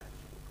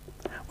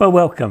Well,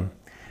 welcome.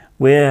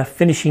 We're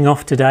finishing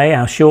off today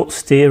our short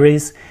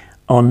series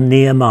on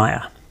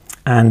Nehemiah,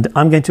 and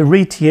I'm going to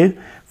read to you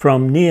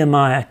from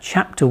Nehemiah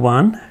chapter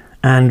 1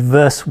 and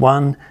verse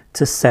 1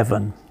 to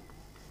 7.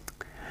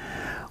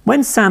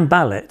 When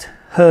Sanballat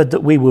heard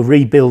that we were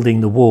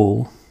rebuilding the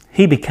wall,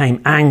 he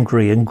became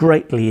angry and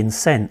greatly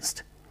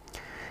incensed.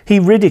 He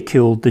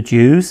ridiculed the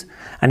Jews,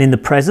 and in the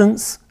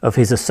presence of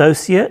his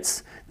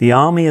associates, the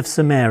army of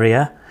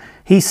Samaria,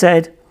 he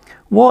said,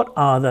 "What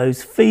are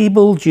those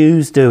feeble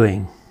Jews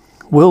doing?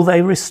 Will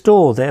they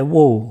restore their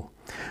wall?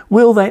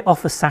 Will they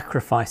offer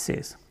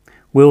sacrifices?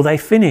 Will they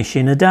finish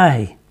in a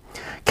day?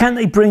 Can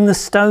they bring the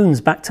stones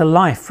back to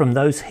life from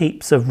those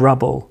heaps of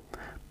rubble,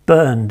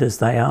 burned as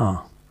they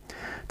are?"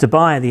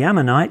 Tobiah the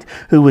Ammonite,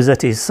 who was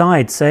at his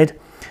side, said,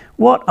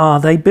 "What are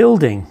they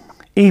building?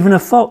 Even a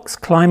fox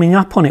climbing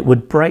up on it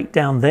would break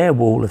down their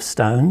wall of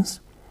stones.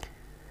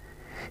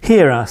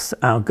 Hear us,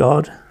 our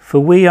God, for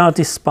we are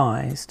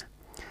despised.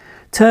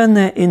 Turn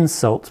their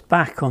insults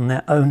back on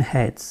their own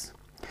heads.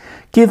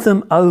 Give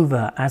them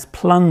over as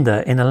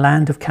plunder in a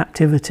land of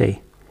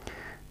captivity.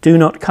 Do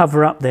not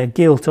cover up their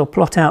guilt or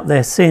blot out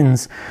their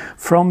sins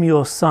from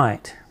your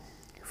sight,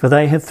 for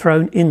they have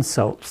thrown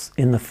insults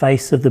in the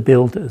face of the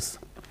builders."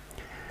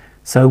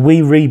 So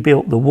we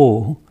rebuilt the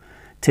wall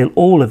till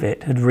all of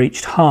it had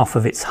reached half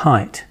of its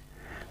height,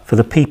 for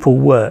the people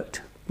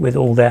worked with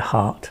all their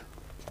heart.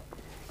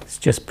 Let's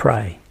just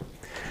pray.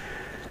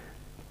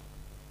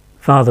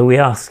 Father, we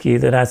ask you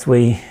that as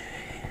we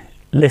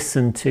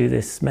listen to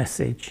this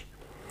message,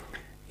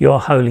 your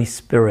Holy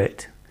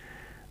Spirit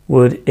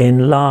would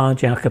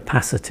enlarge our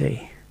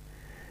capacity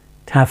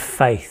to have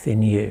faith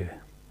in you,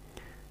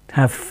 to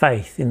have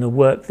faith in the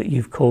work that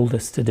you've called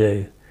us to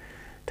do,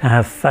 to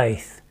have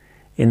faith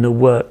in the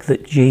work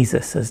that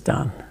Jesus has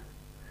done.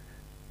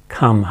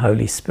 Come,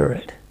 Holy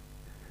Spirit.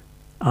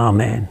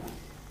 Amen.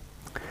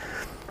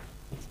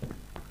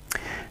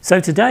 So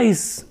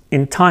today's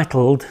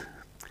entitled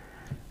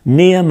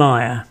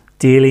Nehemiah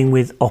Dealing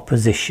with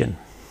Opposition.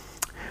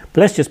 But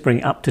let's just bring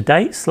it up to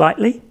date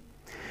slightly.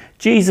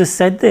 Jesus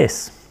said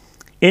this,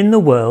 "In the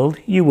world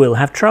you will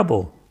have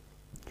trouble.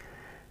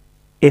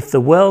 If the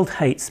world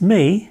hates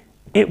me,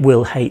 it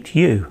will hate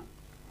you."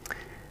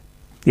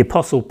 The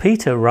Apostle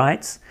Peter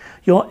writes,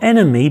 "Your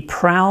enemy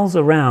prowls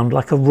around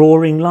like a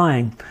roaring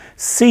lion,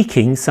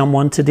 seeking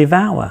someone to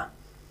devour."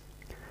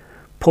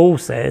 Paul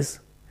says,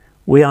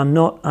 "We are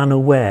not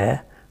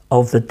unaware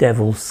of the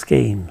devil's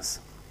schemes."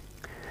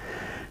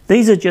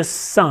 These are just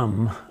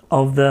some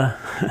of the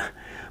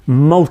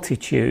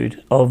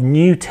multitude of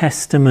New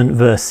Testament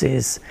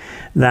verses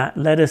that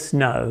let us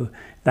know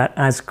that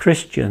as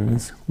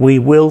Christians we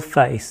will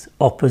face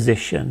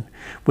opposition,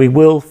 we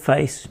will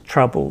face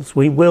troubles,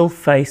 we will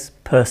face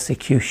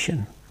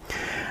persecution.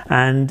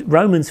 And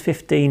Romans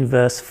 15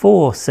 verse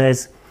 4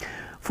 says,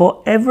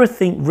 "For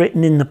everything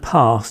written in the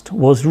past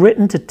was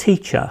written to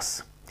teach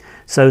us,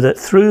 so that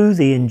through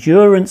the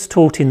endurance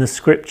taught in the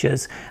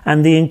scriptures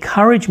and the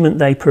encouragement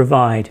they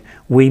provide,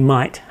 we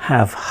might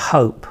have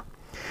hope."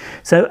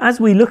 So as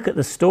we look at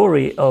this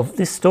story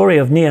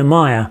of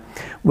Nehemiah,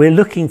 we're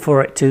looking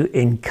for it to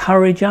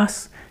encourage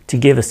us, to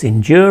give us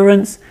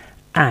endurance,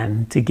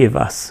 and to give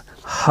us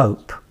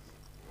hope.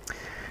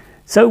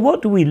 So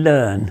what do we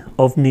learn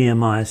of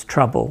Nehemiah's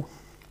trouble?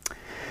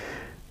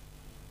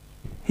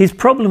 His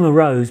problem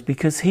arose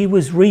because he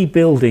was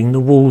rebuilding the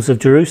walls of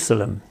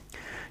Jerusalem.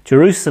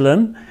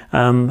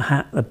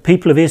 The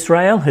people of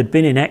Israel had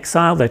been in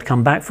exile, they'd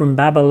come back from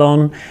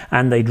Babylon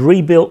and they'd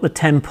rebuilt the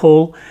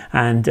temple,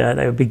 and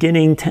they were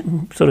beginning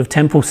sort of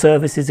temple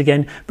services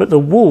again, but the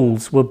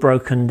walls were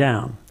broken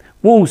down.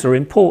 Walls are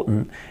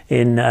important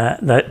in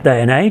that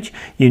day and age.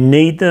 You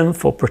need them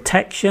for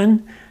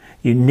protection.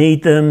 You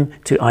need them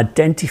to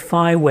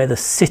identify where the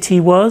city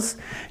was.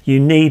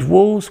 You need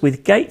walls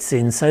with gates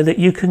in so that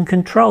you can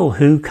control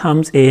who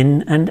comes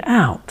in and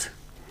out.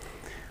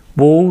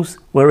 Walls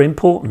were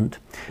important,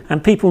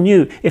 and people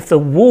knew if the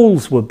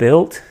walls were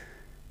built,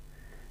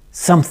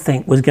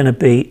 something was going to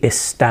be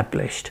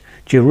established.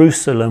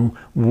 Jerusalem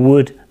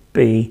would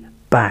be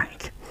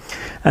back.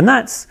 And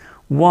that's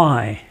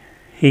why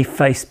he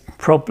faced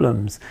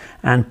problems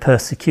and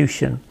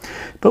persecution.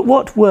 But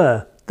what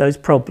were those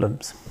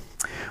problems?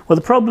 Well,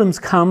 the problems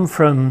come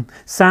from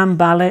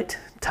Sanballat,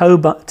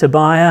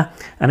 Tobiah,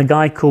 and a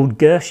guy called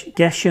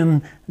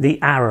Geshem the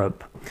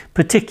Arab.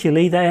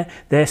 Particularly,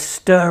 they're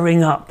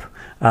stirring up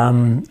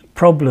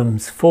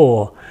problems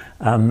for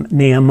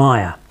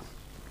Nehemiah.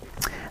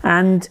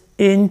 And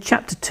in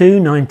chapter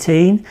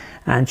 2:19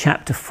 and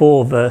chapter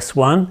 4 verse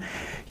 1,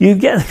 you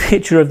get the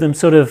picture of them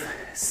sort of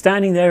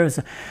standing there as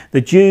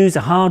the Jews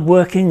are hard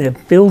working, they're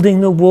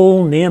building the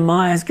wall,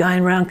 Nehemiah's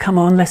going around, "Come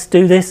on, let's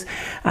do this."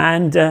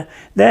 And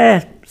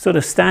they're sort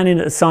of standing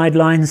at the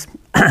sidelines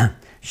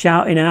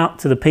shouting out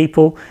to the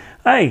people,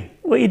 "Hey,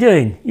 what are you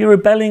doing? You're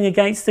rebelling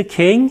against the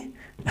king?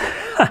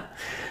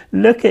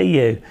 Look at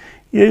you.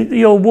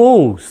 Your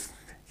walls.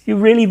 You're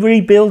really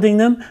rebuilding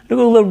them? Look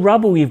at all the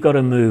rubble you've got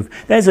to move.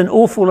 There's an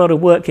awful lot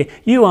of work here.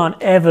 You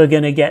aren't ever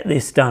going to get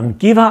this done.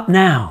 Give up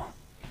now.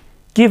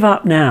 Give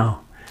up now."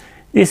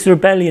 This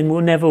rebellion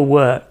will never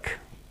work.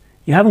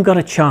 You haven't got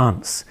a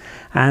chance.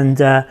 And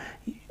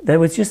there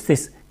was just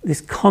this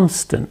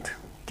constant,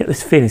 get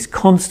this feeling, this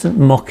constant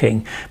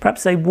mocking.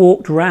 Perhaps they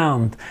walked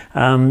round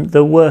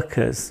the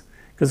workers,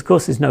 because of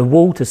course there's no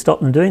wall to stop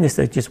them doing this.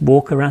 They just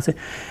walk around saying,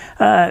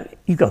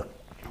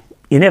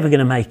 you're never going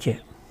to make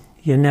it.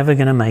 You're never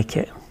going to make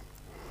it.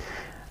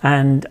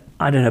 And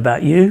I don't know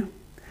about you,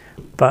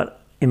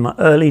 but in my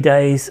early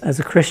days as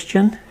a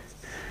Christian,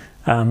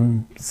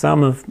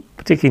 some of,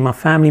 particularly my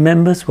family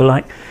members, were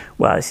like,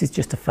 well, this is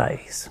just a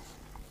phase.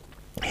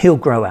 He'll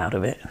grow out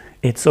of it.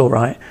 It's all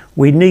right.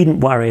 We needn't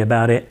worry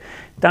about it.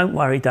 Don't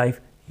worry, Dave.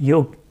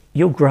 You'll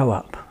grow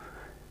up.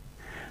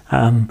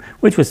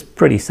 Which was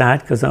pretty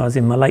sad because I was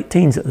in my late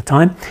teens at the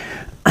time.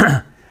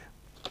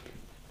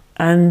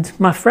 And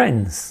my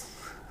friends,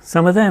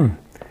 some of them,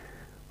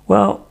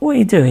 well, what are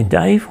you doing,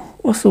 Dave?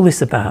 What's all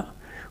this about?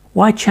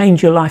 Why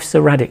change your life so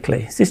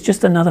radically? Is this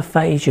just another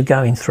phase you're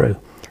going through?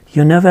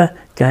 You're never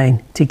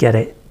going to get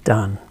it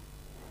done.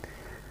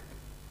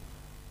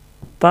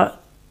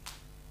 But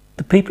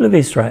the people of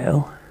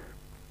Israel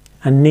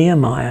and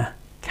Nehemiah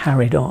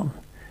carried on,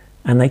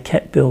 and they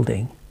kept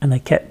building, and they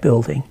kept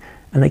building,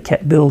 and they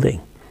kept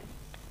building.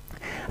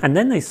 And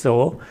then they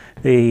saw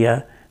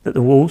that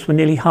the walls were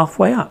nearly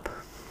halfway up.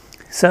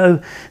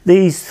 So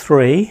these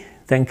three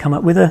then come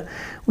up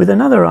with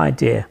another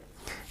idea.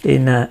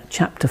 In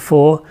chapter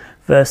 4,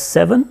 verse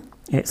 7,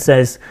 it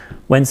says,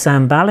 when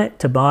Sanballat,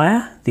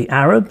 Tobiah, the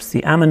Arabs,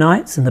 the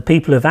Ammonites, and the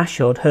people of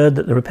Ashdod heard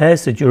that the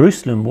repairs to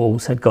Jerusalem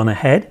walls had gone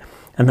ahead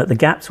and that the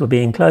gaps were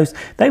being closed,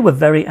 they were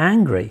very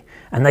angry,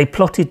 and they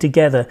plotted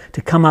together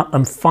to come up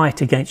and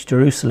fight against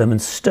Jerusalem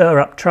and stir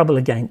up trouble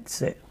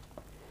against it.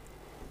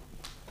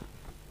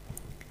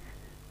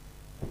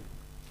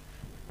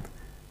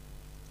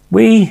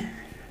 We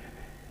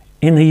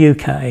in the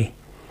UK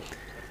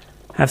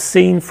have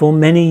seen for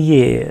many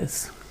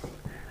years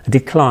a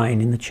decline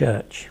in the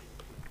church.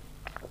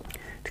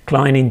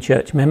 Decline in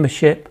church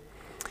membership,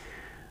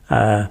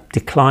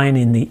 decline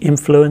in the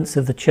influence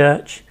of the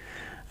church,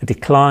 a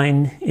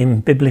decline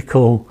in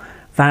biblical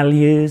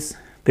values,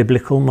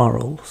 biblical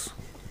morals.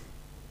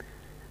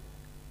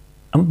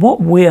 And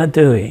what we are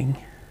doing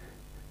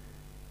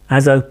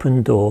as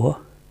Open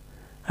Door,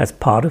 as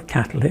part of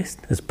Catalyst,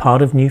 as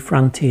part of New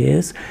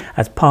Frontiers,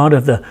 as part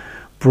of the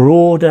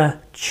broader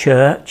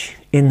church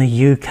in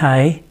the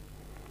UK,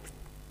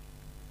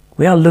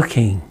 we are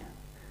looking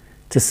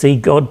to see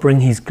God bring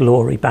his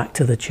glory back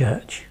to the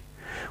church.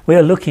 We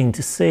are looking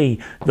to see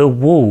the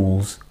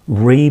walls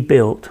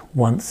rebuilt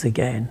once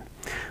again.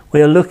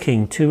 We are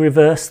looking to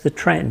reverse the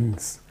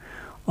trends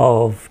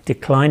of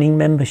declining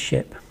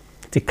membership,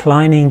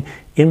 declining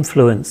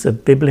influence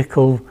of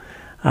biblical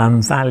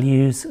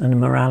values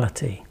and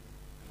morality.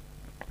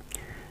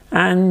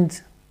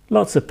 And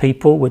lots of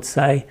people would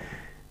say,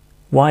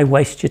 why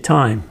waste your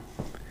time?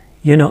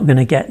 You're not going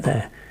to get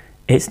there.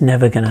 It's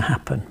never going to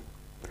happen.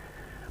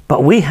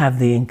 But we have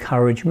the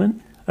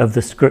encouragement of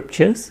the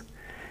scriptures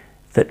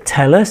that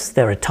tell us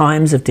there are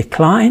times of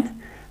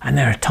decline and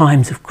there are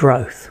times of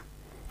growth.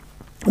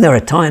 There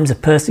are times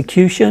of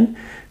persecution.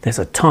 There's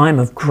a time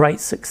of great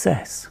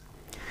success.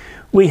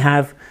 We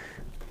have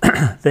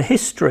the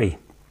history.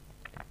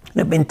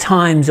 There have been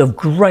times of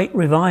great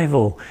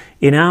revival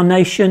in our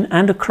nation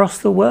and across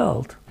the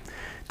world.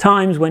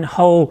 Times when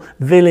whole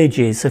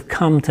villages have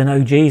come to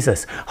know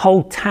Jesus.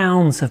 Whole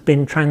towns have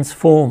been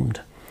transformed.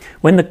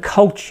 When the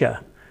culture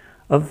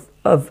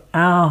of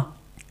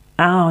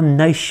our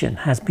nation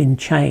has been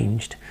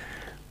changed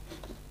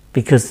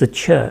because the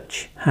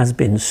church has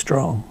been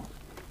strong.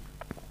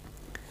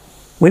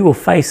 We will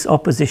face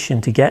opposition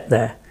to get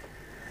there.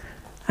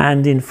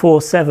 And in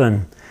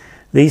 4:7,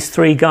 these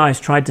three guys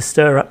tried to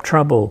stir up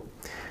trouble.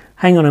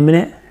 Hang on a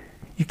minute,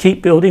 you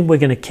keep building, we're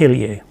going to kill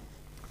you.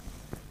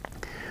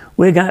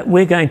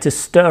 We're going to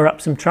stir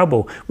up some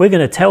trouble. We're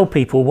going to tell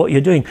people what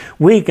you're doing.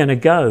 We're going to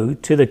go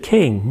to the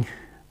king.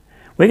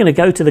 We're going to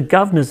go to the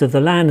governors of the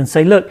land and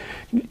say, look,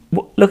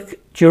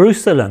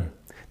 Jerusalem,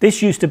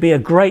 this used to be a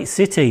great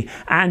city.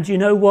 And you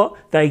know what?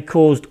 They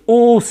caused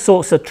all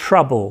sorts of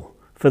trouble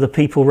for the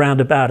people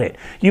round about it.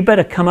 You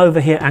better come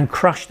over here and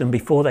crush them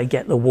before they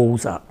get the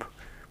walls up.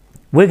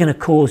 We're going to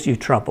cause you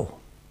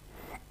trouble.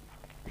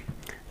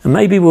 And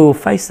maybe we will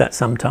face that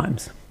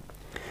sometimes.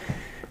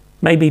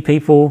 Maybe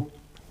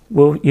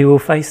you will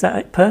face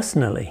that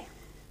personally.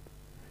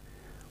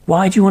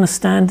 Why do you want to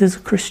stand as a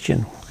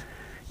Christian?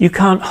 You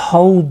can't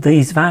hold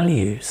these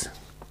values.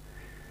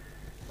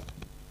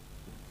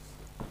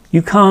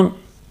 You can't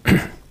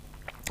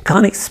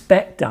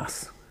expect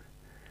us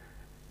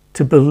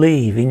to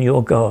believe in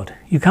your God.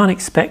 You can't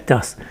expect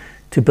us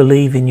to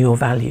believe in your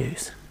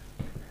values.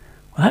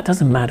 Well, that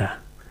doesn't matter.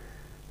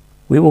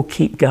 We will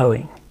keep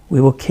going.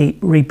 We will keep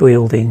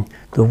rebuilding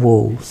the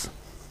walls.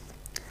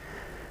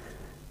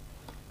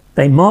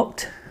 They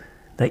mocked,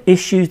 they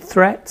issued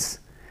threats,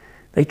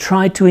 they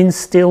tried to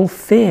instill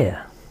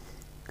fear.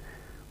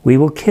 We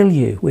will kill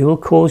you, we will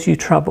cause you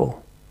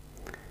trouble.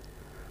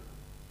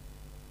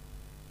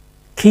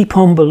 Keep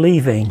on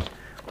believing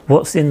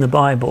what's in the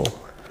Bible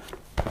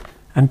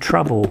and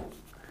trouble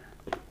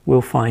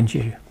will find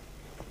you.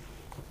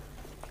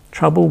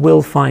 Trouble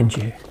will find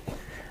you,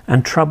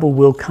 and trouble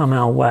will come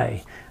our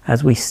way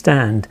as we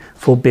stand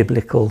for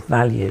biblical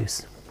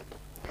values.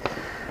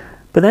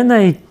 But then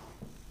they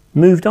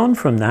moved on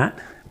from that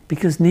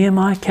because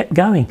Nehemiah kept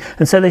going.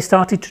 And so they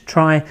started to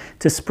try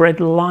to spread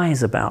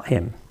lies about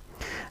him.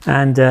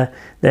 And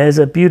there's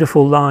a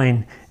beautiful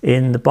line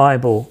in the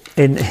Bible,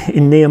 in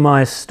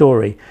Nehemiah's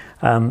story.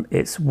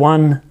 It's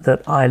one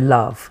that I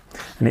love.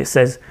 And it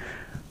says,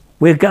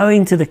 we're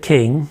going to the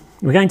king,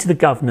 we're going to the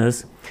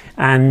governors,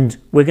 and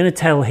we're going to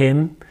tell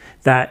him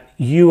that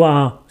you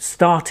are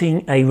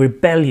starting a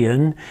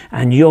rebellion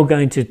and you're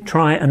going to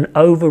try and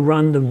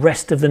overrun the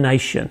rest of the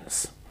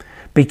nations.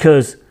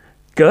 Because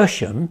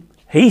Gershom,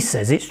 he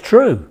says it's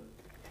true.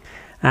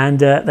 And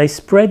they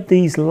spread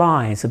these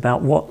lies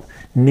about what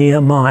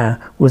Nehemiah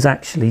was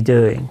actually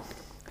doing.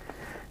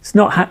 It's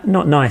not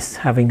nice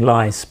having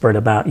lies spread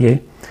about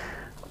you.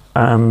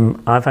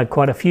 I've had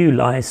quite a few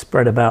lies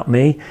spread about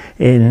me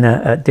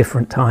at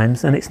different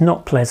times, and it's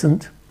not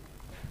pleasant.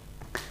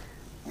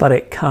 But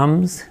it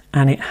comes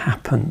and it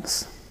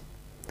happens.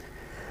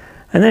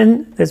 And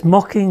then there's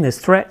mocking, there's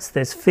threats,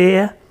 there's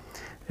fear,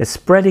 there's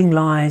spreading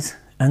lies,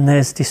 and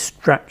there's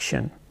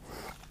distraction.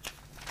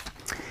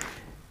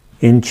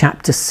 In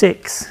chapter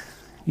 6,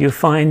 you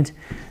find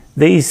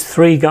these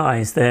three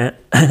guys there.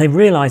 They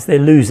realize they're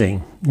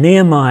losing.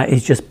 Nehemiah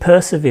is just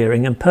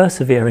persevering and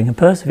persevering and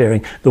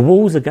persevering. The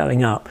walls are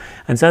going up.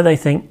 And so they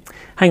think,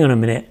 hang on a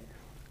minute,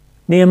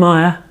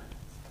 Nehemiah,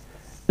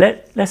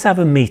 let's have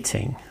a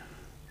meeting.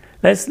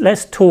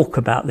 Let's talk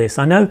about this.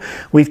 I know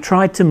we've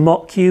tried to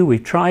mock you,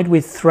 we've tried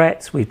with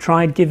threats, we've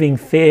tried giving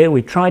fear,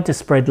 we've tried to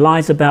spread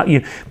lies about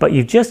you, but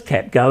you've just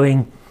kept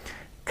going.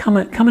 Come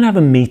and have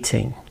a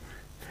meeting.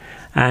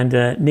 And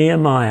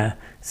Nehemiah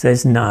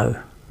says,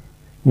 no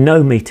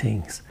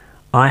meetings.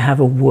 I have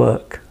a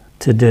work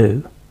to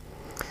do.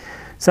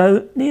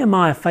 So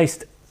Nehemiah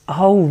faced a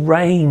whole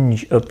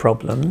range of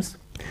problems.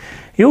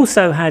 He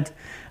also had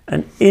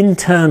an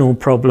internal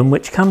problem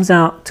which comes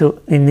out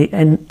in the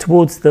end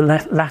towards the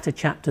latter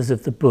chapters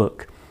of the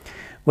book,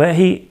 where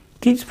he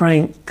keeps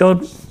praying,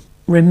 God,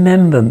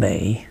 remember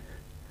me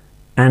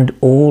and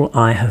all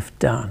I have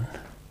done.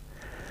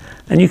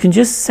 And you can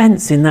just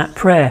sense in that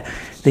prayer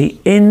the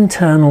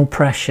internal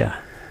pressure.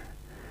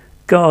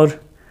 God,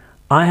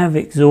 I have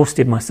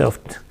exhausted myself.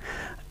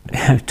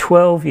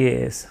 12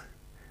 years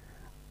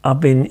I've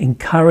been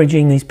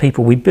encouraging these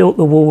people. We built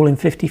the wall in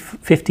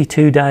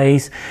 52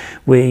 days.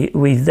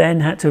 We then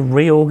had to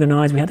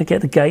reorganize. We had to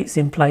get the gates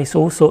in place,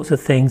 all sorts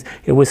of things.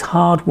 It was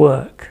hard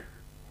work.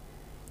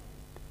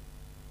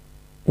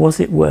 Was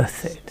it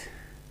worth it?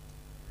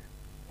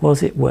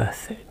 Was it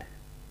worth it?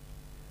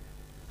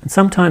 And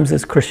sometimes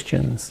as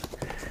Christians,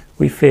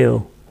 we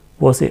feel,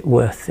 was it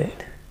worth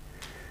it?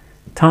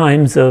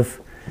 Times of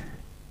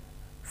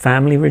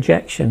family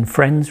rejection,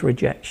 friends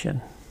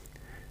rejection,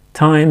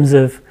 times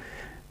of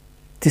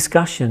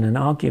discussion and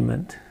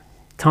argument,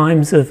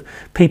 times of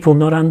people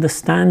not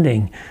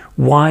understanding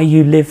why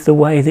you live the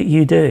way that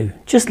you do.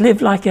 Just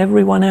live like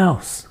everyone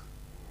else.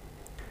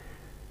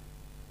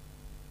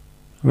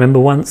 I remember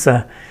once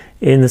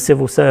in the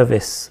civil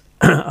service,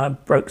 I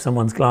broke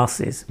someone's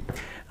glasses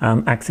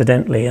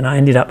accidentally, and I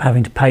ended up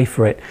having to pay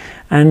for it.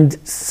 And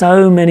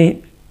so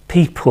many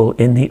people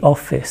in the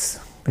office,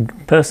 the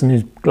person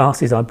whose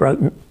glasses I broke,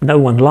 no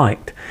one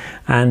liked.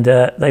 And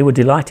they were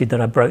delighted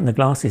that I'd broken the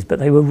glasses, but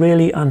they were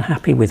really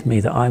unhappy with me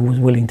that I was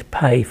willing to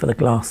pay for the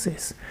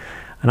glasses.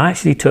 And I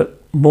actually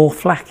took more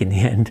flack in the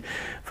end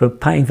for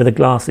paying for the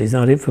glasses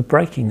than I did for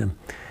breaking them.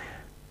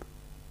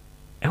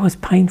 It was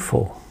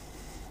painful.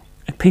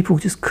 And people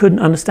just couldn't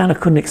understand. I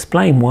couldn't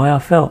explain why I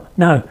felt,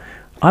 no,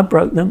 I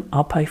broke them,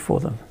 I'll pay for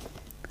them.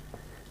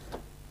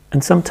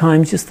 And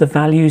sometimes just the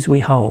values we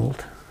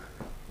hold,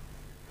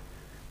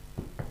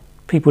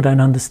 people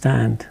don't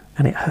understand,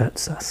 and it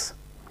hurts us.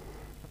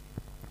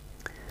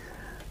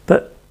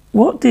 But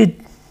what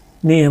did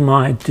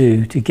Nehemiah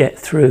do to get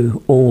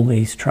through all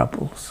these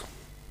troubles?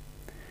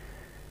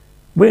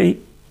 We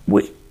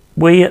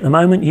at the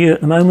moment, you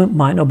at the moment,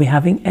 might not be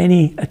having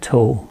any at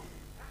all.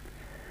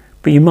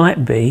 But you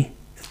might be.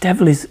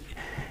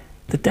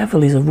 The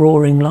devil is a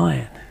roaring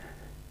lion.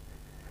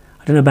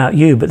 I don't know about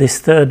you, but this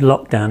third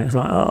lockdown, it was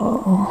like,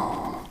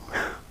 oh,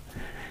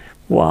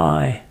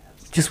 why?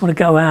 Just want to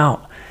go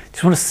out.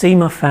 Just want to see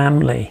my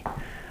family. I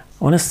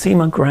want to see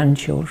my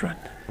grandchildren.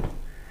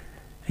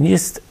 And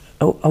just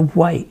a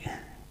weight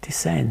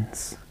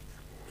descends.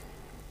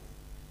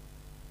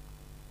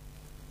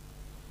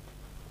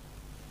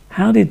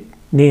 How did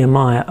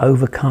Nehemiah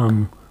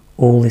overcome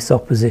all this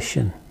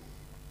opposition?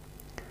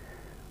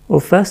 Well,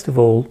 first of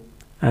all,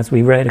 as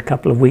we read a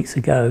couple of weeks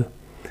ago,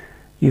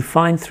 you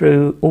find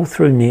all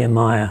through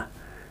Nehemiah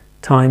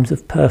times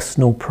of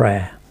personal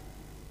prayer.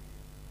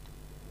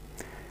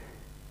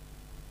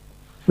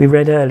 We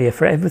read earlier,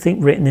 for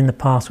everything written in the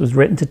past was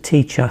written to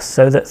teach us,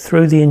 so that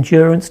through the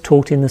endurance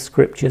taught in the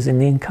scriptures, in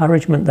the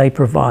encouragement they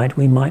provide,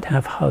 we might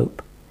have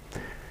hope.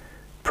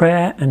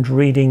 Prayer and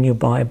reading your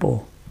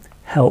Bible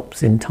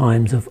helps in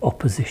times of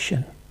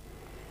opposition.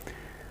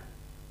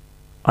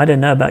 I don't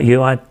know about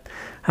you, I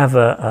have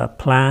a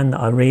plan that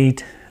I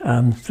read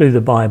through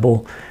the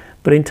Bible,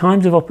 but in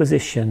times of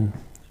opposition,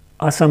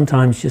 I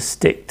sometimes just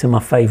stick to my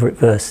favourite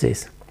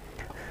verses.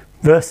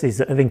 Verses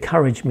that have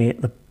encouraged me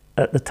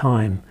at the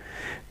time.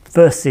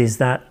 Verses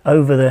that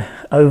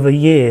over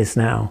years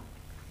now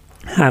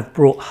have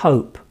brought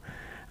hope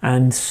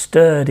and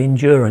stirred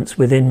endurance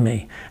within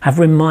me, have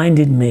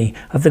reminded me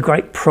of the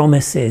great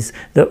promises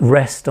that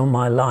rest on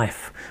my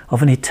life,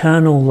 of an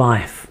eternal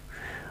life,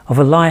 of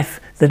a life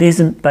that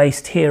isn't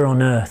based here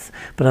on earth,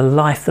 but a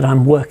life that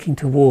I'm working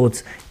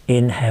towards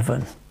in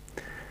heaven.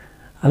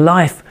 A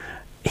life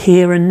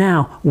here and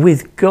now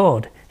with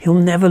God. He'll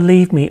never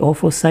leave me or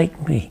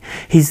forsake me.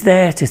 He's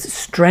there to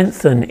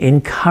strengthen,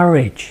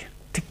 encourage,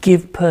 to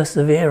give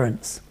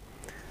perseverance.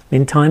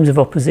 In times of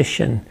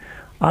opposition,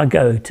 I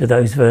go to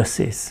those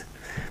verses.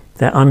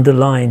 They're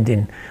underlined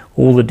in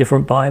all the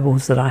different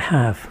Bibles that I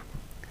have.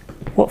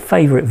 What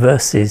favourite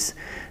verses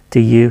do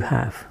you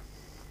have?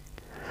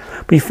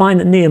 But you find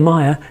that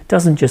Nehemiah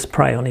doesn't just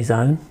pray on his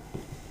own.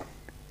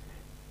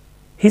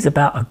 He's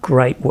about a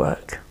great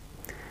work.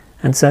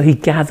 And so he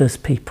gathers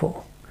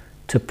people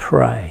to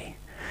pray.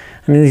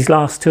 And in these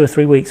last 2 or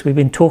 3 weeks, we've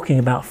been talking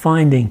about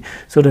finding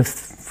sort of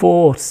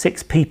 4 or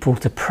 6 people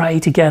to pray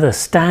together,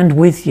 stand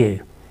with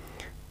you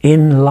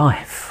in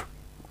life.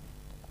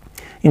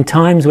 In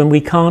times when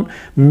we can't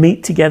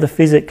meet together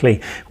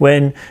physically,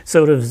 when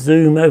sort of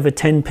Zoom over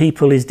 10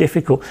 people is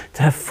difficult,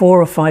 to have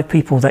 4 or 5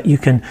 people that you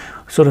can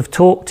sort of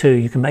talk to,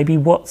 you can maybe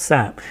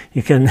WhatsApp,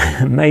 you can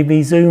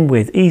maybe Zoom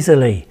with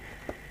easily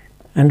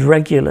and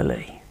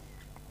regularly.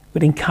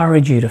 Would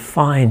encourage you to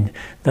find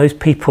those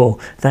people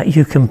that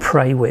you can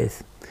pray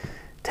with,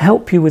 to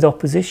help you with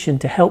opposition,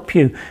 to help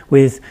you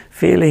with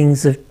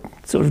feelings of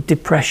sort of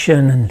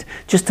depression, and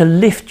just to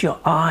lift your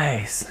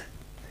eyes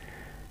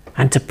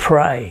and to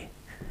pray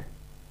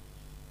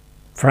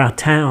for our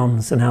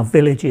towns and our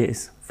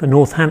villages, for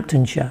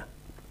Northamptonshire,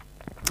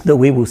 that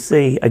we will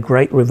see a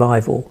great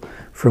revival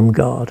from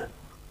God.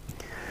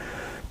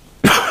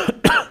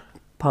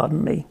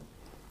 Pardon me.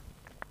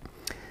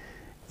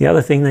 The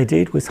other thing they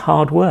did was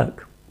hard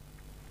work.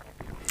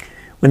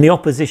 When the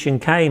opposition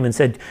came and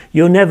said,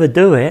 "You'll never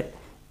do it,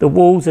 the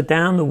walls are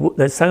down,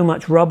 there's so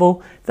much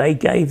rubble," they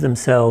gave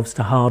themselves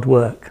to hard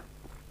work.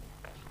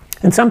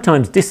 And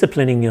sometimes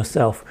disciplining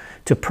yourself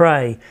to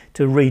pray,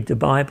 to read the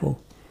Bible,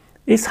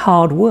 it's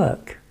hard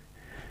work.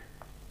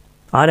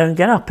 I don't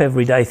get up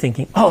every day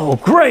thinking, "Oh,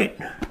 great,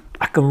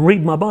 I can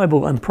read my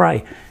Bible and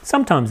pray."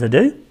 Sometimes I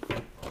do.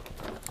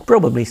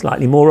 Probably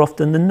slightly more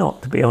often than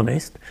not, to be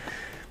honest.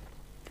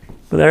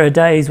 But there are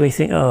days where you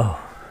think, "Oh,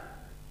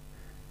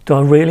 do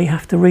I really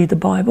have to read the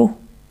Bible?"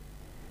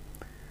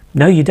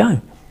 No, you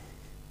don't.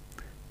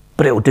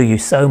 But it will do you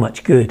so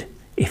much good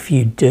if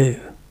you do.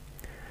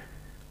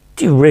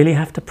 Do you really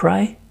have to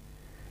pray?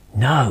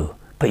 No,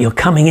 but you're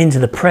coming into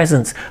the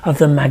presence of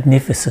the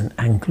magnificent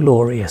and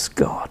glorious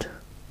God.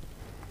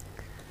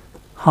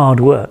 Hard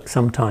work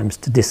sometimes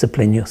to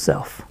discipline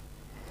yourself.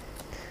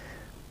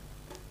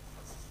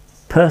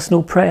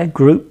 Personal prayer,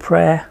 group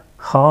prayer,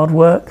 hard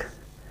work.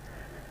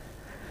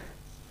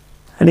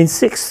 And in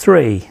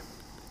 6:3,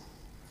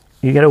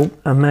 you get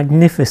a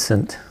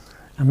magnificent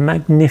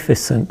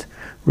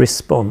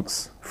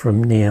response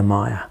from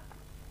Nehemiah.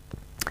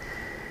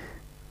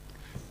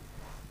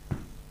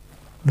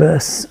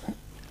 Verse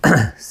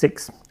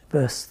 6,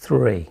 verse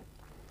 3.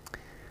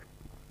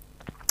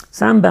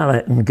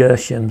 Sanballat and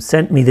Gershom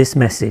sent me this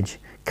message: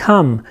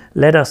 "Come,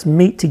 let us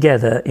meet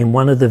together in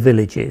one of the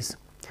villages."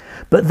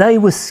 But they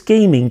were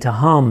scheming to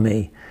harm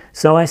me,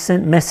 so I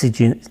sent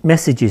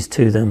messages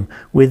to them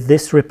with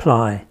this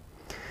reply: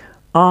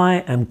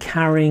 "I am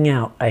carrying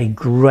out a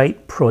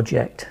great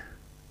project.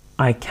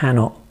 I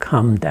cannot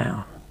come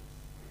down."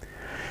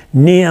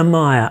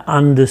 Nehemiah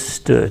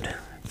understood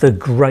the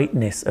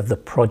greatness of the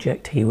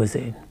project he was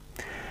in.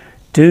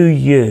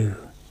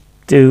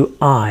 Do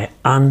I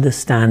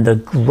understand the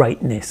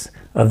greatness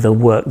of the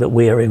work that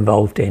we are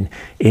involved in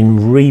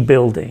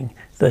rebuilding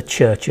the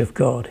Church of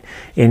God,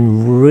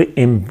 in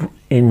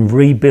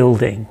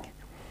rebuilding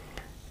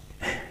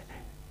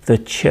the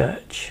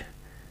church,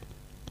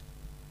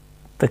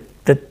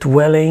 the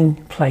dwelling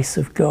place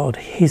of God,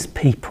 his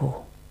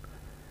people?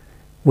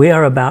 We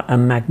are about a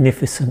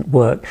magnificent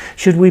work.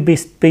 Should we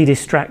be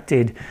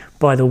distracted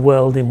by the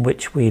world in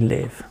which we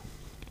live?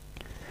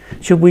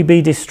 Should we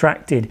be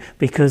distracted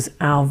because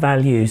our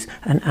values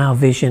and our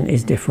vision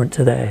is different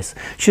to theirs?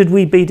 Should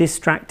we be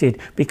distracted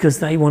because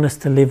they want us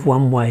to live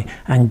one way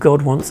and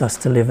God wants us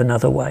to live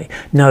another way?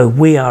 No,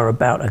 we are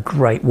about a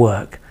great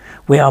work.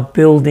 We are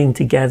building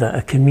together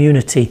a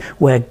community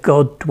where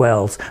God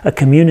dwells, a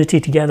community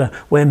together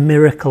where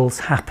miracles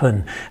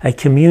happen, a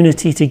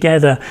community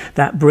together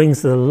that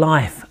brings the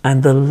life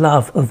and the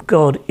love of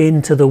God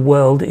into the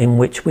world in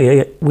which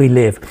we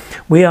live.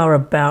 We are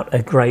about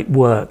a great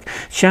work.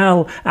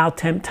 Shall our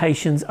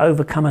temptations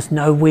overcome us?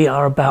 No, we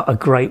are about a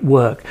great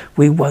work.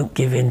 We won't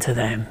give in to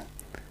them.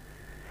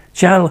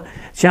 Shall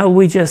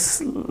we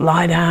just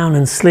lie down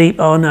and sleep?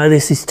 Oh no,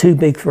 this is too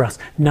big for us.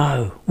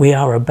 No, we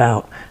are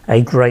about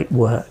a great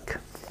work.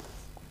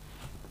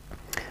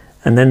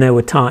 And then there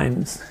were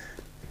times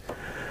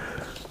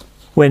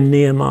when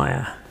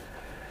Nehemiah,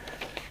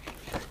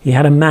 he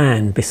had a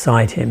man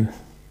beside him.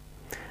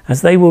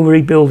 As they were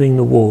rebuilding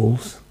the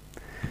walls,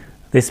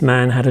 this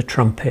man had a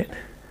trumpet.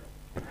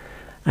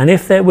 And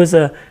if there was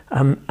an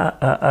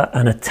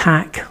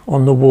attack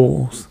on the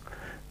walls,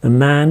 the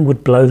man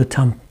would blow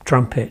the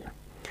trumpet.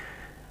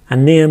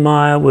 And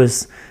Nehemiah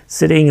was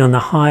sitting on the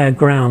higher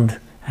ground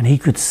and he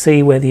could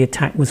see where the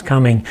attack was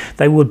coming.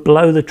 They would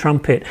blow the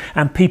trumpet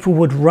and people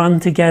would run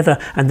together,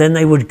 and then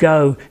they would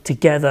go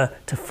together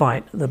to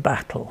fight the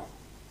battle.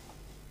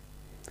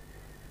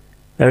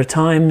 There are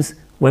times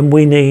when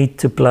we need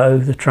to blow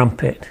the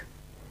trumpet.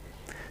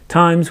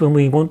 Times when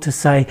we want to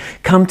say,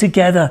 come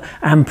together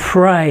and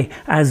pray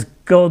as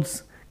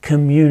God's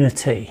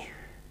community.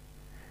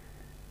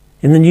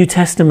 In the New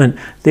Testament,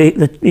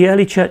 the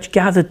early church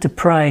gathered to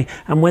pray,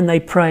 and when they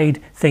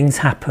prayed, things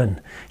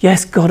happen.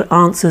 Yes, God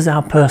answers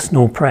our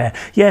personal prayer.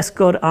 Yes,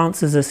 God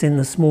answers us in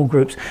the small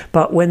groups.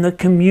 But when the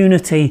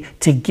community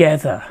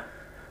together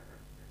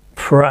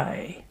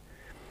pray,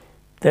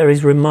 there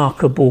is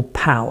remarkable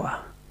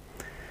power.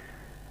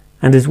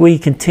 And as we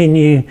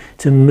continue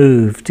to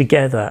move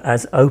together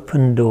as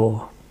Open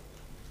Door,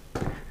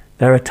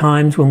 there are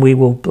times when we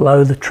will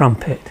blow the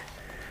trumpet.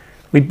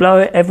 We blow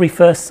it every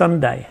first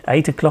Sunday,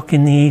 8 o'clock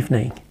in the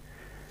evening.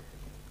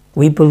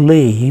 We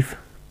believe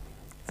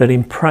that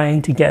in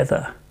praying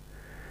together,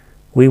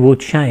 we will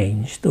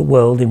change the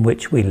world in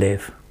which we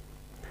live.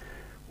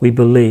 We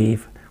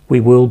believe we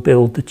will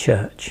build the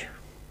church.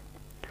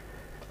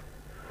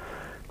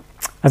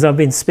 As I've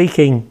been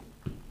speaking,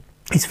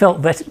 it's felt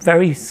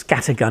very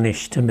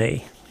scattergunish to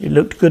me. It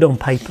looked good on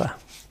paper,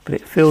 but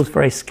it feels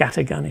very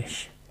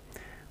scattergunish.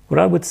 What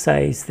I would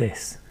say is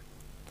this.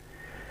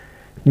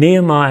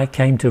 Nehemiah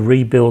came to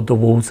rebuild the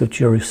walls of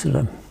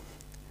Jerusalem.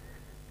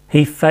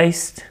 He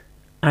faced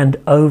and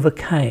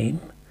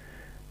overcame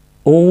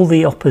all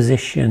the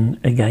opposition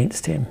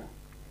against him.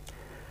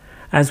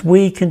 As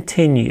we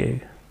continue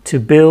to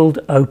build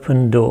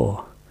Open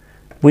Door,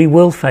 we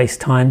will face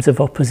times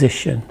of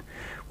opposition.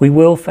 We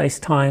will face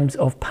times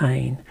of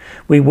pain.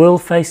 We will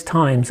face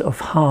times of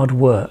hard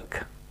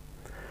work.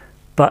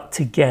 But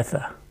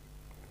together,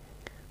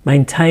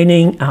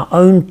 maintaining our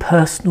own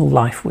personal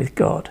life with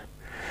God,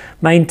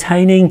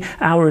 maintaining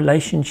our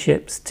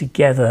relationships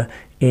together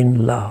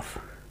in love,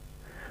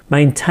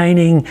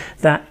 maintaining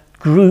that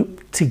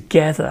group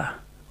together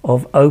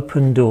of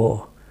Open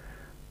Door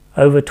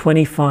over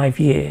 25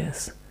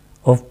 years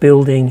of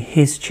building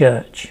his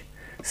church,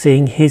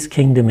 seeing his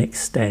kingdom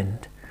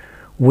extend,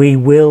 we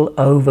will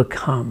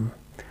overcome,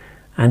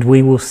 and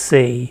we will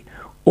see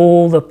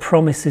all the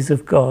promises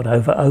of God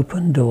over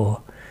Open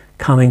Door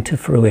coming to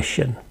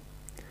fruition.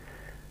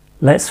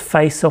 Let's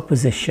face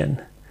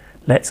opposition.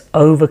 Let's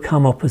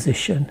overcome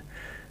opposition,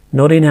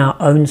 not in our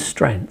own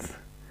strength,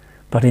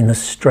 but in the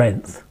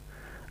strength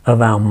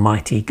of our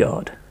mighty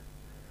God.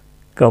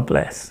 God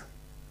bless.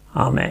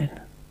 Amen.